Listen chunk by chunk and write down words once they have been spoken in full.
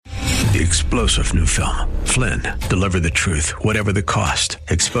The explosive new film, Flynn, deliver the truth, whatever the cost,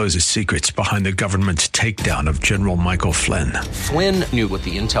 exposes secrets behind the government's takedown of General Michael Flynn. Flynn knew what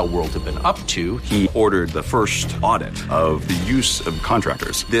the intel world had been up to. He ordered the first audit of the use of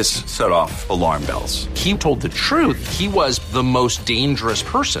contractors. This set off alarm bells. He told the truth. He was the most dangerous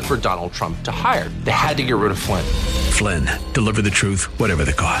person for Donald Trump to hire. They had to get rid of Flynn. Flynn, deliver the truth, whatever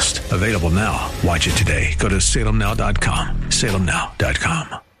the cost. Available now. Watch it today. Go to salemnow.com.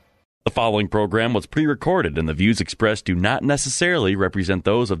 salemnow.com. The following program was pre-recorded, and the views expressed do not necessarily represent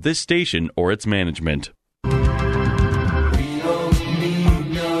those of this station or its management. We don't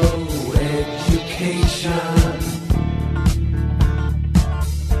need no education.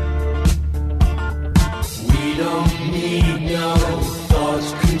 We don't need no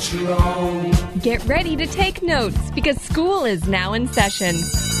thought control. Get ready to take notes because school is now in session.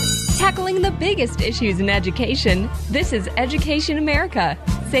 Tackling the biggest issues in education, this is Education America.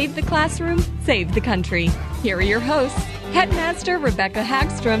 Save the classroom, save the country. Here are your hosts, Headmaster Rebecca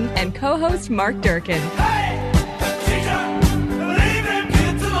Hagstrom and co-host Mark Durkin. Hey, teacher, believe in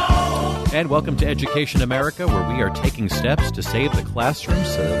kids alone. And welcome to Education America, where we are taking steps to save the classroom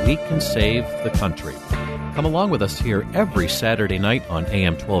so that we can save the country. Come along with us here every Saturday night on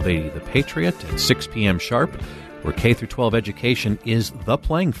AM 1280 The Patriot at 6 p.m. sharp, where K-12 education is the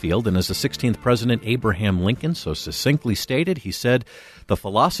playing field. And as the 16th President Abraham Lincoln so succinctly stated, he said, the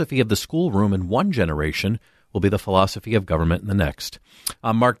philosophy of the schoolroom in one generation will be the philosophy of government in the next.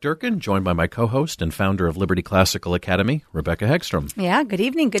 I'm Mark Durkin, joined by my co-host and founder of Liberty Classical Academy, Rebecca Hegstrom. Yeah, good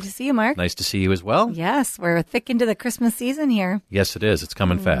evening. Good to see you, Mark. Nice to see you as well. Yes, we're thick into the Christmas season here. Yes, it is. It's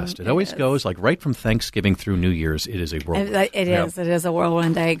coming fast. It always goes, like right from Thanksgiving through New Year's, it is a whirlwind. It is a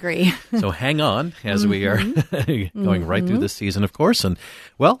whirlwind, I agree. So hang on as we are going right through this season, of course. And,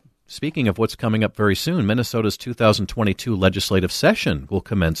 well, speaking of what's coming up very soon, Minnesota's 2022 legislative session will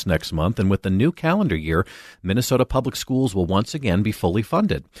commence next month, and with the new calendar year, Minnesota public schools will once again be fully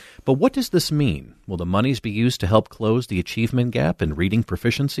funded. But what does this mean? Will the monies be used to help close the achievement gap in reading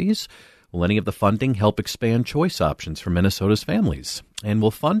proficiencies? Will any of the funding help expand choice options for Minnesota's families? And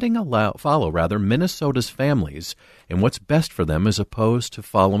will funding follow Minnesota's families and what's best for them as opposed to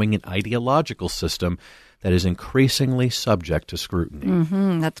following an ideological system that is increasingly subject to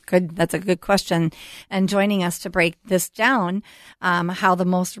scrutiny? That's good. That's a good question. And joining us to break this down, how the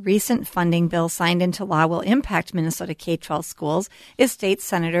most recent funding bill signed into law will impact Minnesota K-12 schools, is State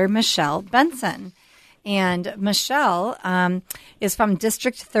Senator Michelle Benson. And Michelle is from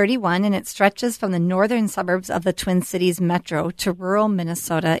District 31, and it stretches from the northern suburbs of the Twin Cities Metro to rural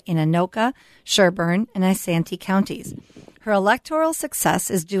Minnesota in Anoka, Sherburne, and Isanti counties. Her electoral success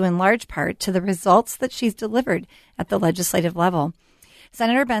is due in large part to the results that she's delivered at the legislative level.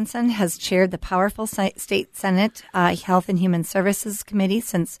 Senator Benson has chaired the powerful State Senate Health and Human Services Committee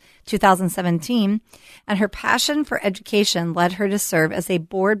since 2017, and her passion for education led her to serve as a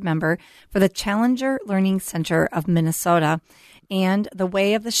board member for the Challenger Learning Center of Minnesota and the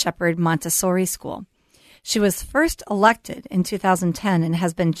Way of the Shepherd Montessori School. She was first elected in 2010 and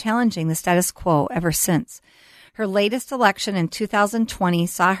has been challenging the status quo ever since. Her latest election in 2020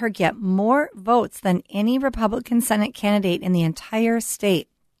 saw her get more votes than any Republican Senate candidate in the entire state.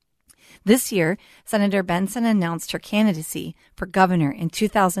 This year, Senator Benson announced her candidacy for governor in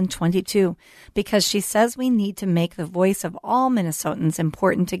 2022 because she says we need to make the voice of all Minnesotans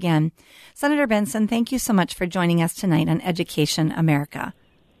important again. Senator Benson, thank you so much for joining us tonight on Education America.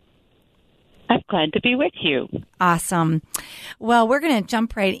 I'm glad to be with you. Awesome. Well, we're going to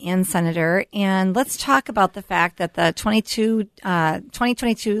jump right in, Senator, and let's talk about the fact that the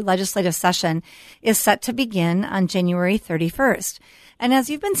 2022 legislative session is set to begin on January 31st. And as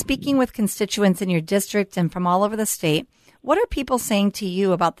you've been speaking with constituents in your district and from all over the state, what are people saying to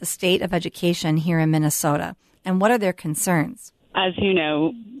you about the state of education here in Minnesota, and what are their concerns? As you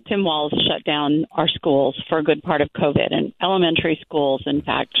know, Tim Walz shut down our schools for a good part of COVID, and elementary schools, in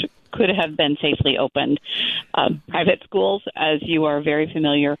fact, could have been safely opened. Private schools, as you are very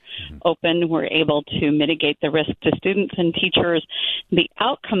familiar, open, were able to mitigate the risk to students and teachers. The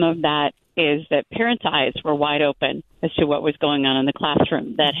outcome of that is that parents' eyes were wide open as to what was going on in the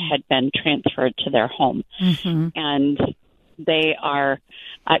classroom that had been transferred to their home. And they are,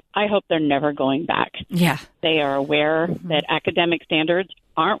 I hope they're never going back. Yeah. They are aware that academic standards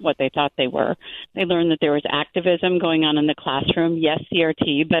aren't what they thought they were. They learned that there was activism going on in the classroom, yes,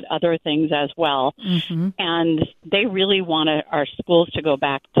 CRT, but other things as well. And they really want our schools to go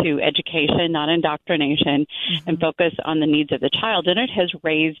back to education, not indoctrination, and focus on the needs of the child. And it has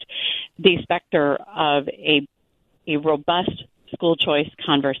raised the specter of a robust school choice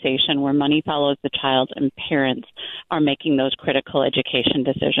conversation where money follows the child and parents are making those critical education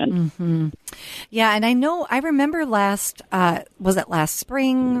decisions. Mm-hmm. Yeah, and I remember last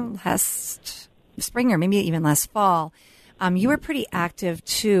spring or maybe even last fall, you were pretty active,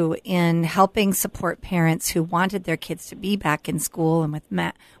 too, in helping support parents who wanted their kids to be back in school and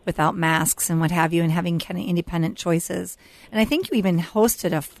without masks and what have you, and having kind of independent choices. And I think you even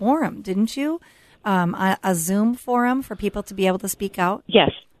hosted a forum, didn't you? A Zoom forum for people to be able to speak out?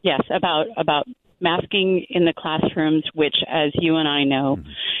 Yes, about masking in the classrooms, which, as you and I know,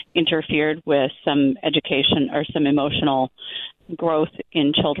 interfered with some education or some emotional growth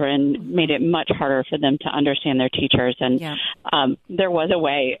in children, made it much harder for them to understand their teachers. And there was a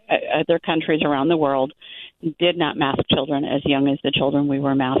way. Other countries around the world did not mask children as young as the children we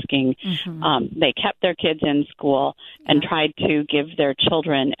were masking. They kept their kids in school and tried to give their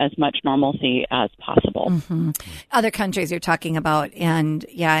children as much normalcy as possible. Other countries you're talking about, and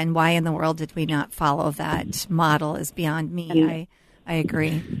why in the world did we not follow that model is beyond me. I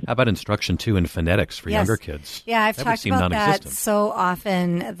agree. How about instruction, too, in phonetics for younger kids? Yeah, I've talked about that so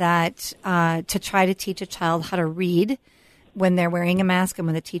often, that to try to teach a child how to read when they're wearing a mask and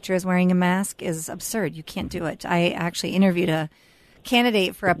when the teacher is wearing a mask is absurd. You can't do it. I actually interviewed a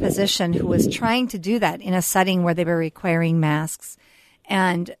candidate for a position who was trying to do that in a setting where they were requiring masks.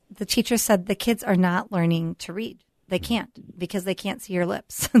 And the teacher said the kids are not learning to read. They can't, because they can't see your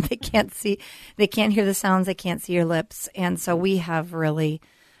lips. They can't hear the sounds. They can't see your lips. And so we have really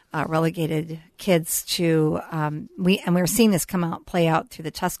relegated kids to, we're seeing this play out through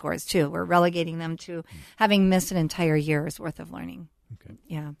the test scores too. We're relegating them to having missed an entire year's worth of learning. Okay.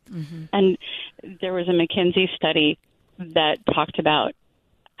 Yeah. Mm-hmm. And there was a McKinsey study that talked about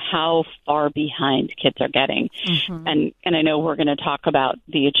how far behind kids are getting. And I know we're going to talk about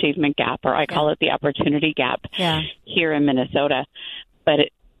the achievement gap, or I call it the opportunity gap here in Minnesota. But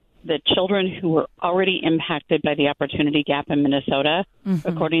the children who were already impacted by the opportunity gap in Minnesota,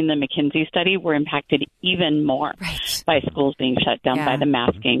 according to the McKinsey study, were impacted even more by schools being shut down, by the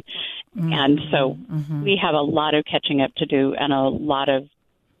masking. And so we have a lot of catching up to do and a lot of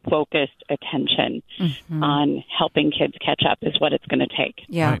focused attention on helping kids catch up is what it's going to take.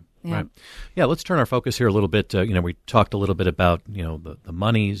 Right. Yeah, let's turn our focus here a little bit. We talked a little bit about, the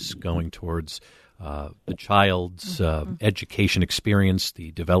monies going towards the child's education experience,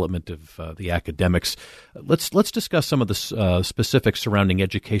 the development of the academics. Let's discuss some of the specifics surrounding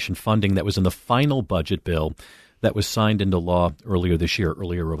education funding that was in the final budget bill that was signed into law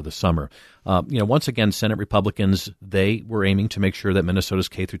earlier over the summer. Once again, Senate Republicans, they were aiming to make sure that Minnesota's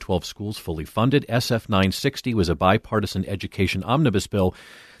K-12 schools fully funded. SF 960 was a bipartisan education omnibus bill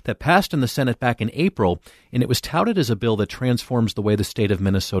that passed in the Senate back in April, and it was touted as a bill that transforms the way the state of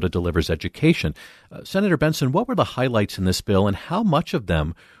Minnesota delivers education. Senator Benson, what were the highlights in this bill, and how much of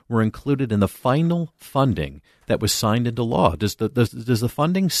them were included in the final funding that was signed into law? Does the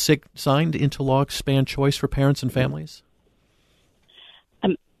funding signed into law expand choice for parents and families?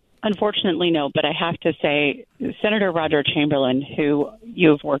 Unfortunately, no, but I have to say Senator Roger Chamberlain, who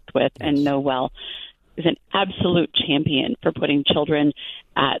you've worked with and know well, is an absolute champion for putting children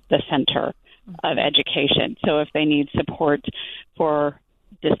at the center of education. So if they need support for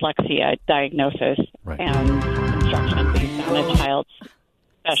dyslexia diagnosis and instruction based on a child's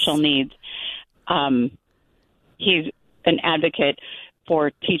special needs, he's an advocate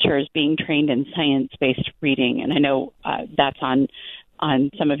for teachers being trained in science-based reading. And I know that's on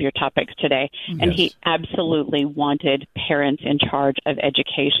some of your topics today. And he absolutely wanted parents in charge of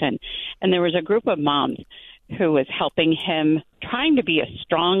education. And there was a group of moms who was helping him, trying to be a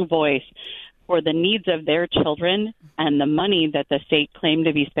strong voice for the needs of their children and the money that the state claimed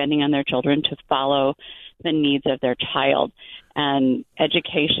to be spending on their children to follow the needs of their child. And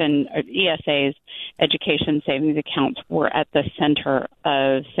education, or ESA's education savings accounts were at the center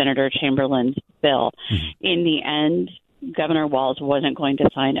of Senator Chamberlain's bill. In the end, Governor Walz wasn't going to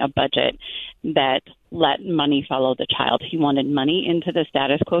sign a budget that let money follow the child. He wanted money into the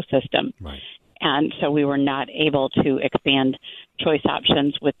status quo system. And so we were not able to expand choice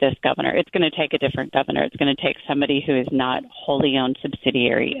options with this governor. It's going to take a different governor. It's going to take somebody who is not wholly owned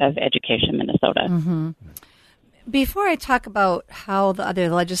subsidiary of Education Minnesota. Before I talk about how the other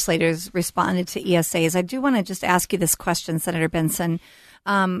legislators responded to ESAs, I do want to just ask you this question, Senator Benson.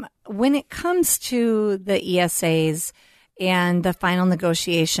 When it comes to the ESAs and the final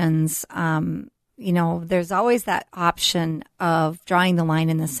negotiations, there's always that option of drawing the line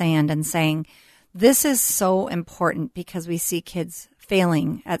in the sand and saying, this is so important because we see kids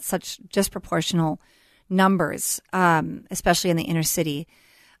failing at such disproportional numbers, especially in the inner city.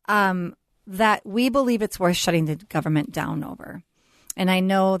 The that we believe it's worth shutting the government down over. And I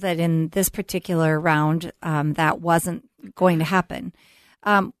know that in this particular round, that wasn't going to happen.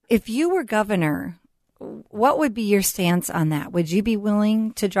 If you were governor, what would be your stance on that? Would you be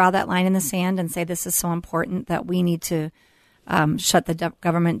willing to draw that line in the sand and say this is so important that we need to shut the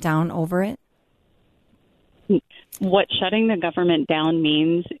government down over it? What shutting the government down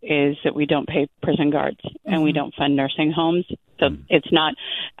means is that we don't pay prison guards and we don't fund nursing homes. So it's not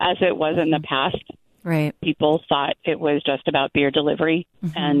as it was in the past. Right. People thought it was just about beer delivery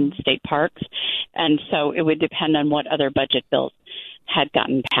and state parks. And so it would depend on what other budget bills had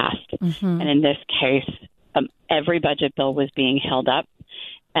gotten passed. And in this case, every budget bill was being held up.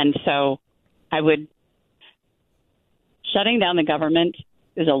 And so shutting down the government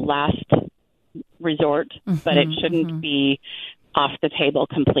is a last resort, but it shouldn't be off the table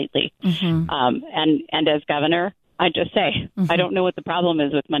completely. And as governor, I just say, I don't know what the problem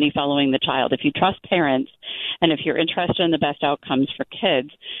is with money following the child. If you trust parents and if you're interested in the best outcomes for kids,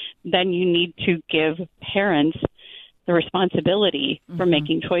 then you need to give parents the responsibility for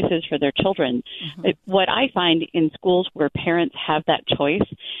making choices for their children. What I find in schools where parents have that choice,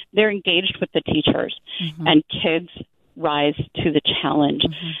 they're engaged with the teachers and kids rise to the challenge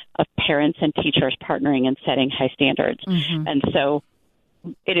of parents and teachers partnering and setting high standards. And so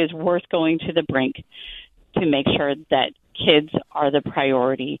it is worth going to the brink to make sure that kids are the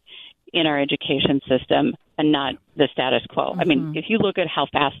priority in our education system and not the status quo. I mean, if you look at how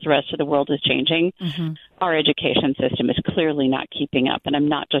fast the rest of the world is changing, our education system is clearly not keeping up. And I'm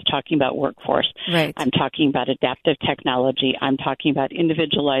not just talking about workforce. Right. I'm talking about adaptive technology. I'm talking about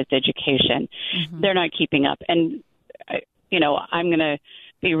individualized education. They're not keeping up. And, I'm going to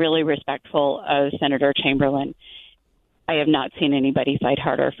be really respectful of Senator Chamberlain. I have not seen anybody fight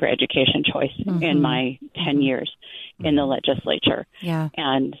harder for education choice in my 10 years in the legislature. Yeah.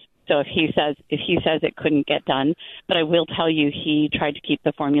 And so if he says it couldn't get done, but I will tell you he tried to keep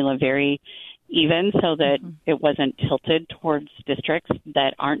the formula very even so that it wasn't tilted towards districts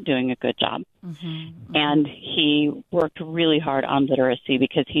that aren't doing a good job. And he worked really hard on literacy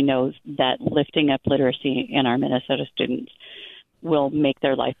because he knows that lifting up literacy in our Minnesota students will make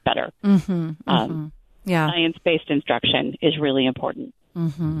their life better. Science-based instruction is really important.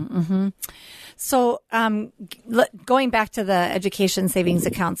 So, going back to the education savings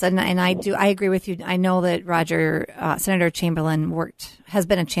accounts, and I agree with you. I know that Senator Chamberlain has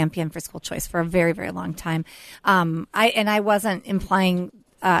been a champion for school choice for a very, very long time. I wasn't implying,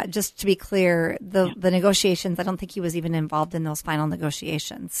 just to be clear, the negotiations. I don't think he was even involved in those final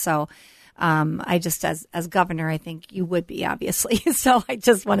negotiations. So, I just, as governor, I think you would be, obviously. So I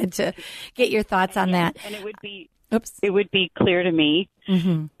just wanted to get your thoughts on that. And it would be clear to me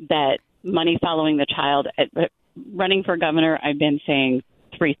that money following the child, running for governor, I've been saying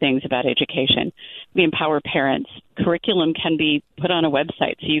three things about education. We empower parents. Curriculum can be put on a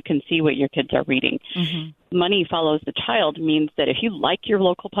website so you can see what your kids are reading. Money follows the child means that if you like your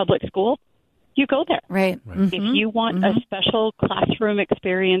local public school, you go there. Right. If you want a special classroom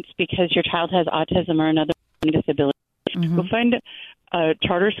experience because your child has autism or another disability, go find a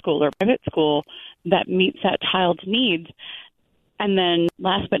charter school or private school that meets that child's needs. And then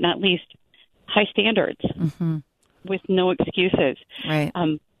last but not least, high standards with no excuses. Right.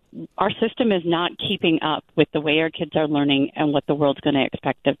 Our system is not keeping up with the way our kids are learning and what the world's going to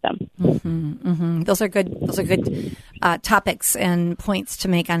expect of them. Those are good topics and points to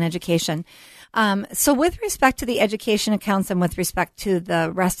make on education. So with respect to the education accounts and with respect to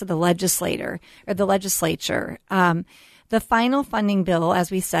the rest of the legislature, the final funding bill,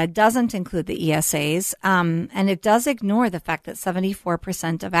 as we said, doesn't include the ESAs, and it does ignore the fact that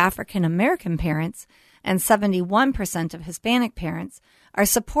 74% of African American parents and 71% of Hispanic parents are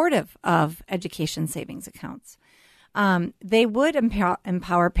supportive of education savings accounts. They would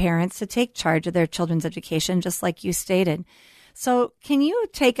empower parents to take charge of their children's education, just like you stated. So can you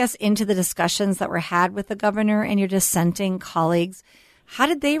take us into the discussions that were had with the governor and your dissenting colleagues? How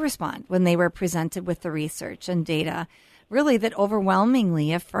did they respond when they were presented with the research and data, really that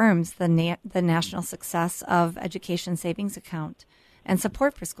overwhelmingly affirms the national success of education savings account and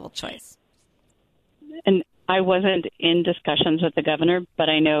support for school choice? And I wasn't in discussions with the governor, but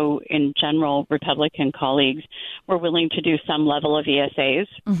I know in general Republican colleagues were willing to do some level of ESAs.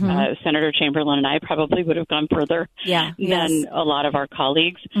 Senator Chamberlain and I probably would have gone further than a lot of our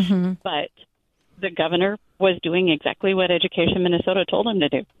colleagues. But the governor was doing exactly what Education Minnesota told him to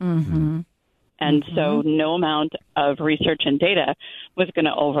do. And so no amount of research and data was going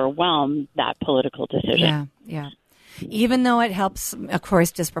to overwhelm that political decision. Even though it helps, of course,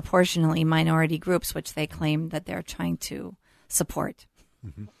 disproportionately minority groups, which they claim that they're trying to support.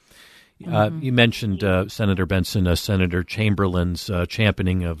 You mentioned Senator Benson, Senator Chamberlain's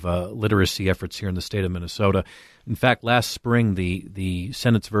championing of literacy efforts here in the state of Minnesota. In fact, last spring, the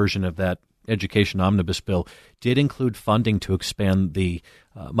Senate's version of that education omnibus bill did include funding to expand the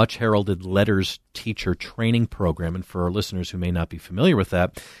much heralded Letters teacher training program. And for our listeners who may not be familiar with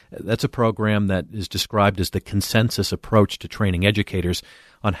that, that's a program that is described as the consensus approach to training educators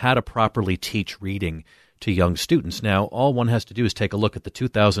on how to properly teach reading to young students. Now, all one has to do is take a look at the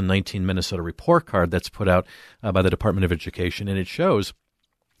 2019 Minnesota report card that's put out by the Department of Education, and it shows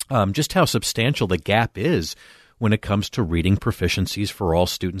just how substantial the gap is when it comes to reading proficiencies for all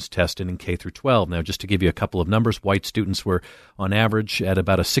students tested in K through 12. Now, just to give you a couple of numbers, white students were on average at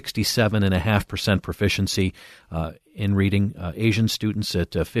about a 67.5% proficiency in reading, Asian students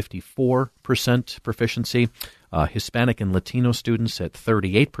at 54% proficiency, Hispanic and Latino students at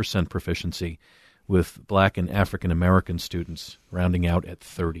 38% proficiency, with Black and African American students rounding out at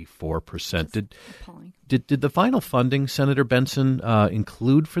 34%. Did the final funding, Senator Benson,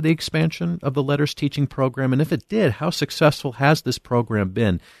 include for the expansion of the Letters teaching program? And if it did, how successful has this program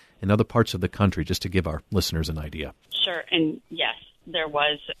been in other parts of the country, just to give our listeners an idea? Sure, and yes, there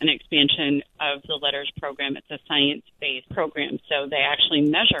was an expansion of the Letters program. It's a science-based program, so they actually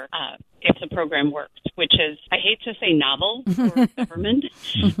measure if the program works, which is, I hate to say novel for government,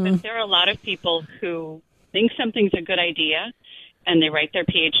 but there are a lot of people who think something's a good idea, and they write their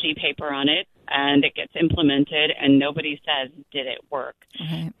PhD paper on it, and it gets implemented, and nobody says, did it work?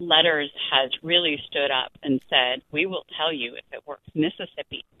 Right. Letters has really stood up and said, we will tell you if it works.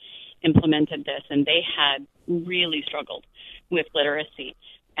 Mississippi implemented this, and they had really struggled with literacy,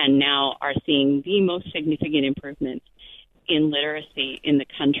 and now are seeing the most significant improvements in literacy in the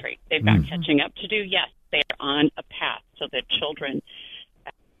country. They've got catching up to do. Yes, they are on a path so that children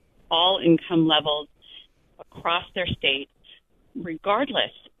at all income levels across their state,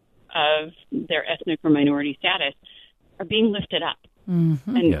 regardless of their ethnic or minority status, are being lifted up. And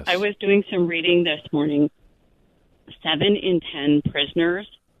Yes. I was doing some reading this morning. 7 in 10 prisoners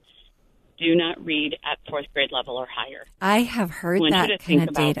do not read at fourth grade level or higher. I have heard I want that you to kind think of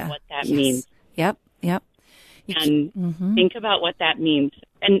about data. what that means. Yep. You And think about what that means.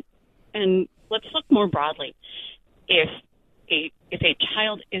 And let's look more broadly. If a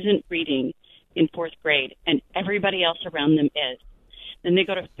child isn't reading in fourth grade and everybody else around them is, then they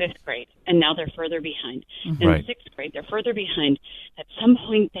go to fifth grade, and now they're further behind. In sixth grade, they're further behind. At some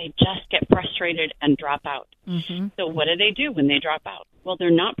point, they just get frustrated and drop out. So what do when they drop out? Well,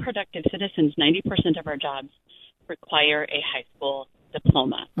 they're not productive citizens. 90% of our jobs require a high school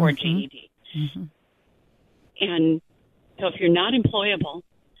diploma or GED. And so if you're not employable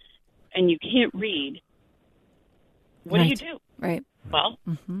and you can't read, what do you do? Right. Well,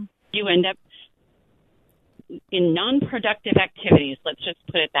 you end up in non-productive activities, let's just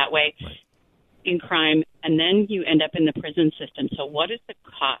put it that way, in crime, and then you end up in the prison system. So what is the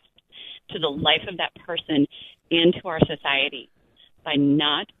cost to the life of that person and to our society by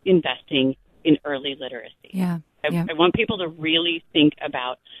not investing in early literacy? I want people to really think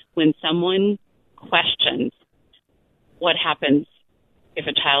about when someone questions what happens if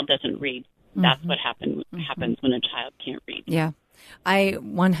a child doesn't read. That's what happens when a child can't read. Yeah. I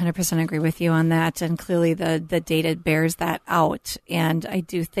 100% agree with you on that, and clearly the data bears that out. And I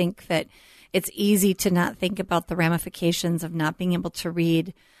do think that it's easy to not think about the ramifications of not being able to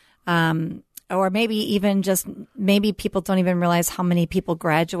read, or maybe even just maybe people don't even realize how many people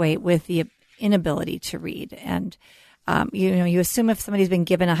graduate with the inability to read. And you assume if somebody's been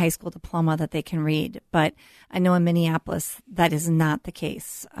given a high school diploma that they can read, but I know in Minneapolis that is not the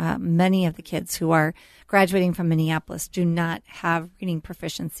case. Many of the kids who are graduating from Minneapolis do not have reading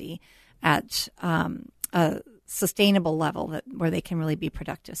proficiency at a sustainable level where they can really be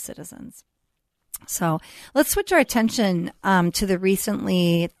productive citizens. So let's switch our attention to the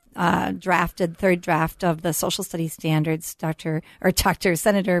recently drafted third draft of the social studies standards, Dr.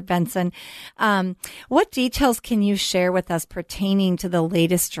 Senator Benson. What details can you share with us pertaining to the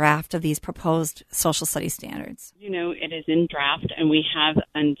latest draft of these proposed social studies standards? It is in draft, and we have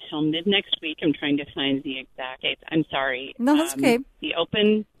until mid next week. I'm trying to find the exact dates. I'm sorry. No, that's okay. The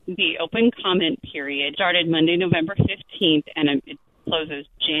open comment period started Monday, November 15th, and it closes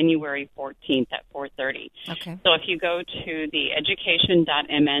January 14th at 4:30. Okay. So if you go to the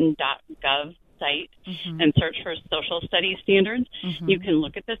education.mn.gov site and search for social studies standards, you can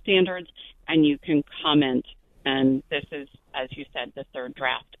look at the standards and you can comment. And this is, as you said, the third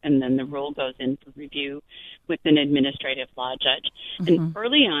draft. And then the rule goes in for review with an administrative law judge. And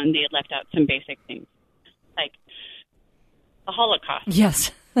early on, they had left out some basic things, like the Holocaust.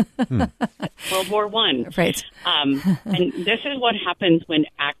 Yes. World War I. Right. And this is what happens when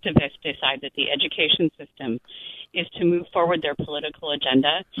activists decide that the education system is to move forward their political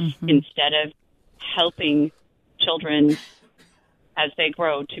agenda instead of helping children as they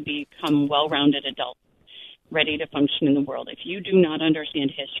grow to become well-rounded adults, ready to function in the world. If you do not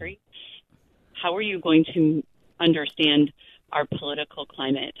understand history, how are you going to understand our political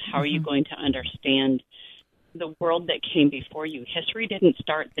climate? How are you going to understand the world that came before you? History didn't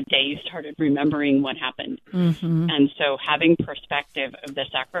start the day you started remembering what happened. And so having perspective of the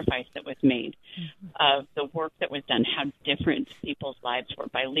sacrifice that was made, of the work that was done, how different people's lives were,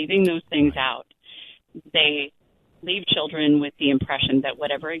 by leaving those things out, they leave children with the impression that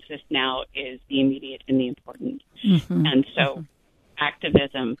whatever exists now is the immediate and the important. And so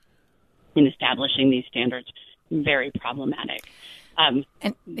activism in establishing these standards, very problematic.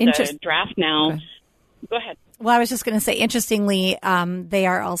 The draft now... Go ahead. Well, I was just going to say, interestingly, they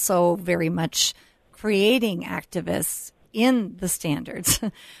are also very much creating activists in the standards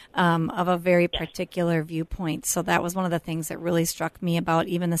of a very particular viewpoint. So that was one of the things that really struck me about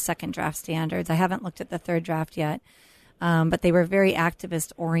even the second draft standards. I haven't looked at the third draft yet, but they were very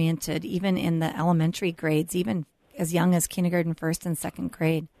activist-oriented, even in the elementary grades, even as young as kindergarten, first and second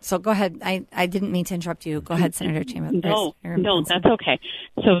grade. So go ahead. I didn't mean to interrupt you. Go ahead, Senator Chambers. No, that's okay.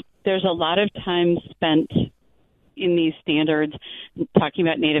 So there's a lot of time spent in these standards talking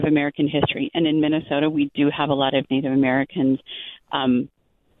about Native American history. And in Minnesota, we do have a lot of Native Americans,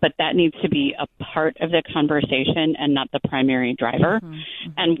 but that needs to be a part of the conversation and not the primary driver.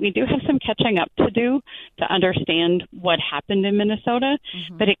 And we do have some catching up to do to understand what happened in Minnesota,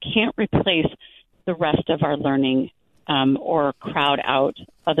 but it can't replace the rest of our learning or crowd out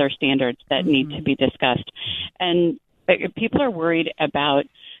other standards that need to be discussed. And people are worried about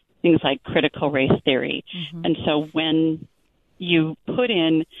things like critical race theory. And so when you put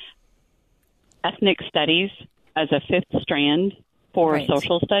in ethnic studies as a fifth strand for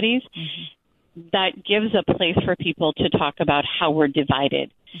social studies, that gives a place for people to talk about how we're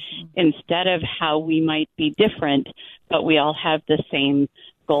divided instead of how we might be different, but we all have the same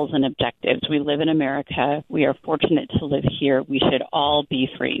goals and objectives. We live in America. We are fortunate to live here. We should all be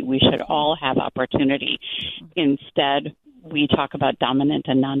free. We should all have opportunity. Instead, we talk about dominant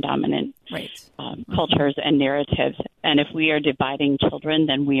and non-dominant cultures and narratives. And if we are dividing children,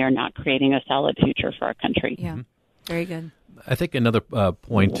 then we are not creating a solid future for our country. Yeah, very good. I think another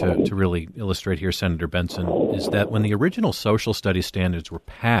point to really illustrate here, Senator Benson, is that when the original social studies standards were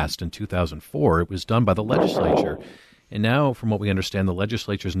passed in 2004, it was done by the legislature. And now, from what we understand, the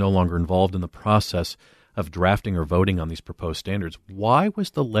legislature is no longer involved in the process of drafting or voting on these proposed standards. Why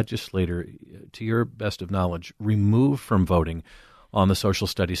was the legislator, to your best of knowledge, removed from voting on the social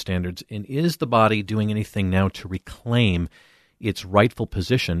studies standards? And is the body doing anything now to reclaim its rightful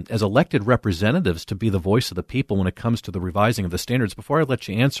position as elected representatives to be the voice of the people when it comes to the revising of the standards? Before I let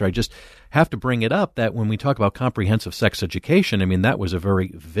you answer, I just have to bring it up that when we talk about comprehensive sex education, I mean, that was a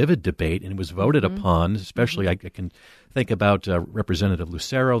very vivid debate, and it was voted upon, especially I can think about Representative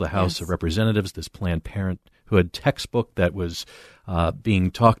Lucero, the House of Representatives, this Planned Parenthood textbook that was being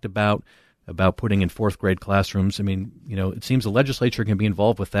talked about putting in fourth grade classrooms. I mean, you know, it seems the legislature can be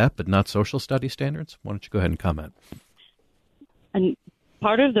involved with that, but not social studies standards. Why don't you go ahead and comment? And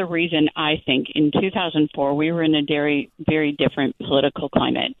part of the reason I think in 2004 we were in a very, very different political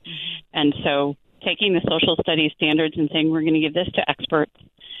climate. And so taking the social studies standards and saying we're going to give this to experts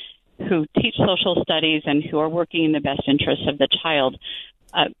who teach social studies and who are working in the best interests of the child.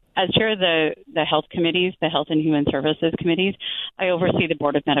 As chair of the health committees, the Health and Human Services committees, I oversee the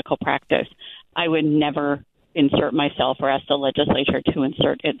Board of Medical Practice. I would never insert myself or ask the legislature to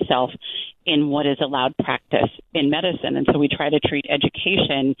insert itself in what is allowed practice in medicine. And so we try to treat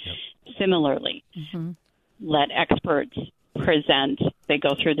education similarly. Let experts present. They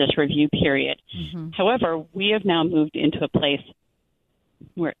go through this review period. However, we have now moved into a place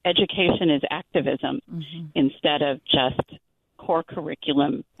where education is activism instead of just core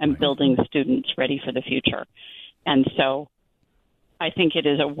curriculum and building students ready for the future. And so I think it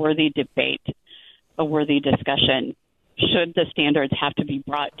is a worthy debate, a worthy discussion. Should the standards have to be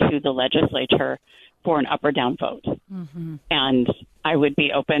brought to the legislature for an up or down vote? And I would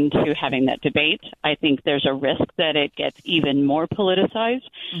be open to having that debate. I think there's a risk that it gets even more politicized,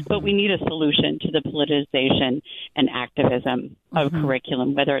 but we need a solution to the politicization and activism of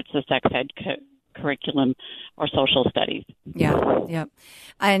curriculum, whether it's the sex ed curriculum or social studies.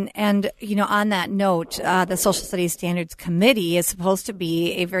 And you know, on that note, the Social Studies Standards Committee is supposed to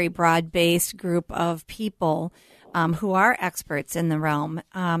be a very broad-based group of people who are experts in the realm.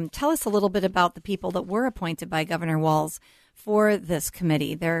 Tell us a little bit about the people that were appointed by Governor Walz for this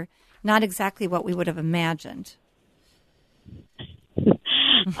committee. They're not exactly what we would have imagined.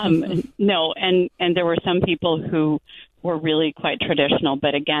 No, and there were some people who were really quite traditional,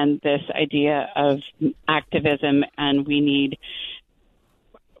 but again, this idea of activism, and we need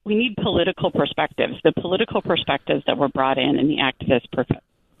political perspectives. The political perspectives that were brought in and the activist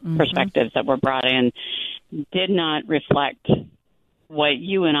perspectives that were brought in did not reflect what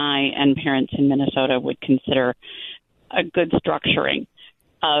you and I and parents in Minnesota would consider a good structuring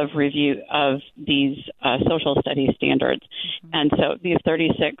of review of these social studies standards. And so these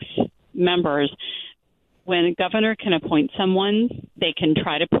 36 members, when a governor can appoint someone, they can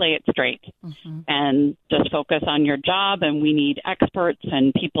try to play it straight and just focus on your job. And we need experts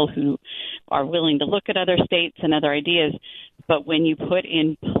and people who are willing to look at other states and other ideas. But when you put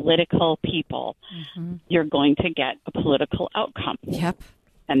in political people, you're going to get a political outcome. Yep.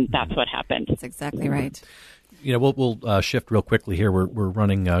 And that's what happened. That's exactly right. You know, we'll shift real quickly here. We're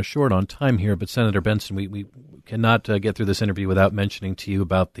running short on time here, but Senator Benson, we cannot get through this interview without mentioning to you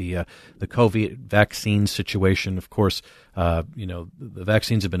about the COVID vaccine situation. Of course, the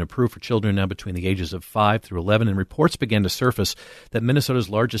vaccines have been approved for children now between the ages of 5 through 11, and reports began to surface that Minnesota's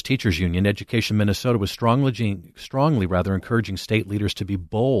largest teachers union, Education Minnesota, was strongly encouraging state leaders to be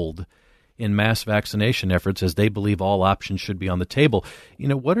bold in mass vaccination efforts, as they believe all options should be on the table. You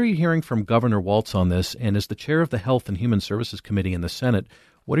know, what are you hearing from Governor Walz on this? And as the chair of the Health and Human Services Committee in the Senate,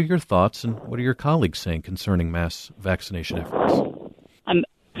 what are your thoughts and what are your colleagues saying concerning mass vaccination efforts?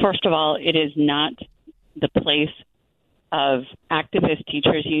 First of all, it is not the place of activist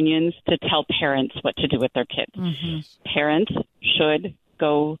teachers unions to tell parents what to do with their kids. Parents should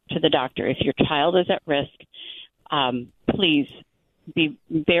go to the doctor. If your child is at risk, please be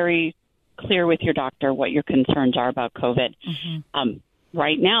very clear with your doctor what your concerns are about COVID.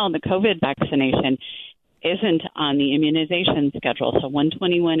 Right now, the COVID vaccination isn't on the immunization schedule. So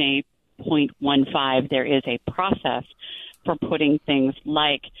 121A.15, there is a process for putting things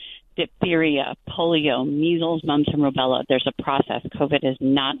like diphtheria, polio, measles, mumps, and rubella. There's a process. COVID is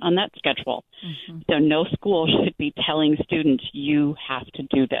not on that schedule. So no school should be telling students, you have to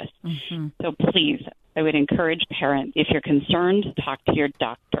do this. So please, I would encourage parents, if you're concerned, talk to your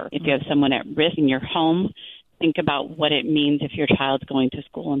doctor. If you have someone at risk in your home, think about what it means if your child's going to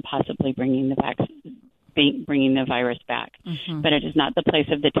school and possibly bringing the virus back. But it is not the place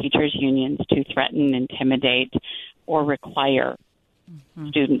of the teachers' unions to threaten, intimidate, or require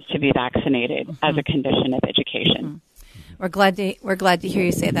students to be vaccinated as a condition of education. We're glad to hear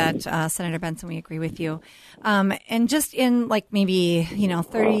you say that, Senator Benson. We agree with you. And just in maybe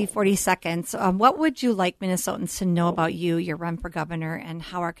 30, 40 seconds, what would you like Minnesotans to know about you, your run for governor, and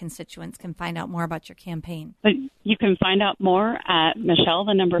how our constituents can find out more about your campaign? You can find out more at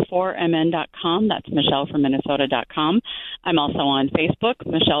Michelle4MN.com. That's MichelleForMinnesota.com. I'm also on Facebook,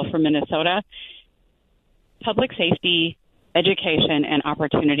 Michelle for Minnesota. Public safety, education, and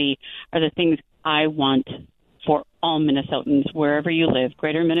opportunity are the things I want for all Minnesotans, wherever you live.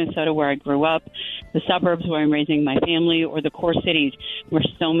 Greater Minnesota, where I grew up, the suburbs where I'm raising my family, or the core cities where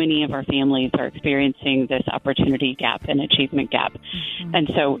so many of our families are experiencing this opportunity gap and achievement gap. And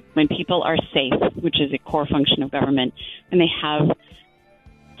so when people are safe, which is a core function of government, and they have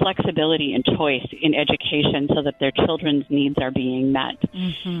flexibility and choice in education so that their children's needs are being met.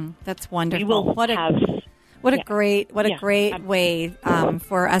 That's wonderful. We will What a great way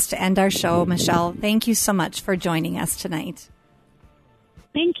for us to end our show, Michelle. Thank you so much for joining us tonight.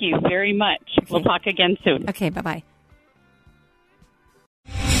 Thank you very much. Okay. We'll talk again soon. Okay, bye-bye.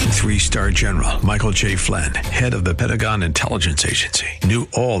 3-star General Michael J. Flynn, head of the Pentagon Intelligence Agency, knew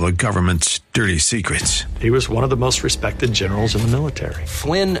all the government's dirty secrets. He was one of the most respected generals in the military.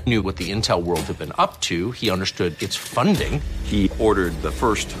 Flynn knew what the intel world had been up to. He understood its funding. He ordered the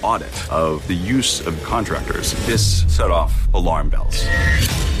first audit of the use of contractors. This set off alarm bells.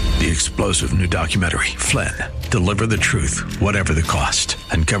 The explosive new documentary, Flynn, Deliver the Truth, Whatever the Cost,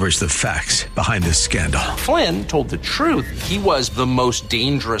 uncovers the facts behind this scandal. Flynn told the truth. He was the most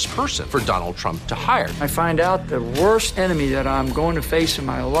dangerous person for Donald Trump to hire. I find out the worst enemy that I'm going to face in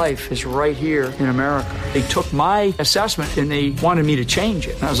my life is right here in America. They took my assessment and they wanted me to change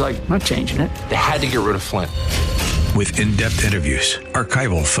it. And I was like, I'm not changing it. They had to get rid of Flynn. With in-depth interviews,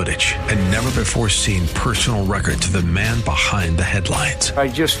 archival footage, and never-before-seen personal records of the man behind the headlines. I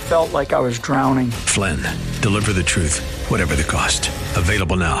just felt like I was drowning. Flynn, Deliver the Truth, Whatever the Cost.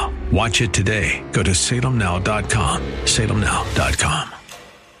 Available now. Watch it today. Go to salemnow.com. salemnow.com.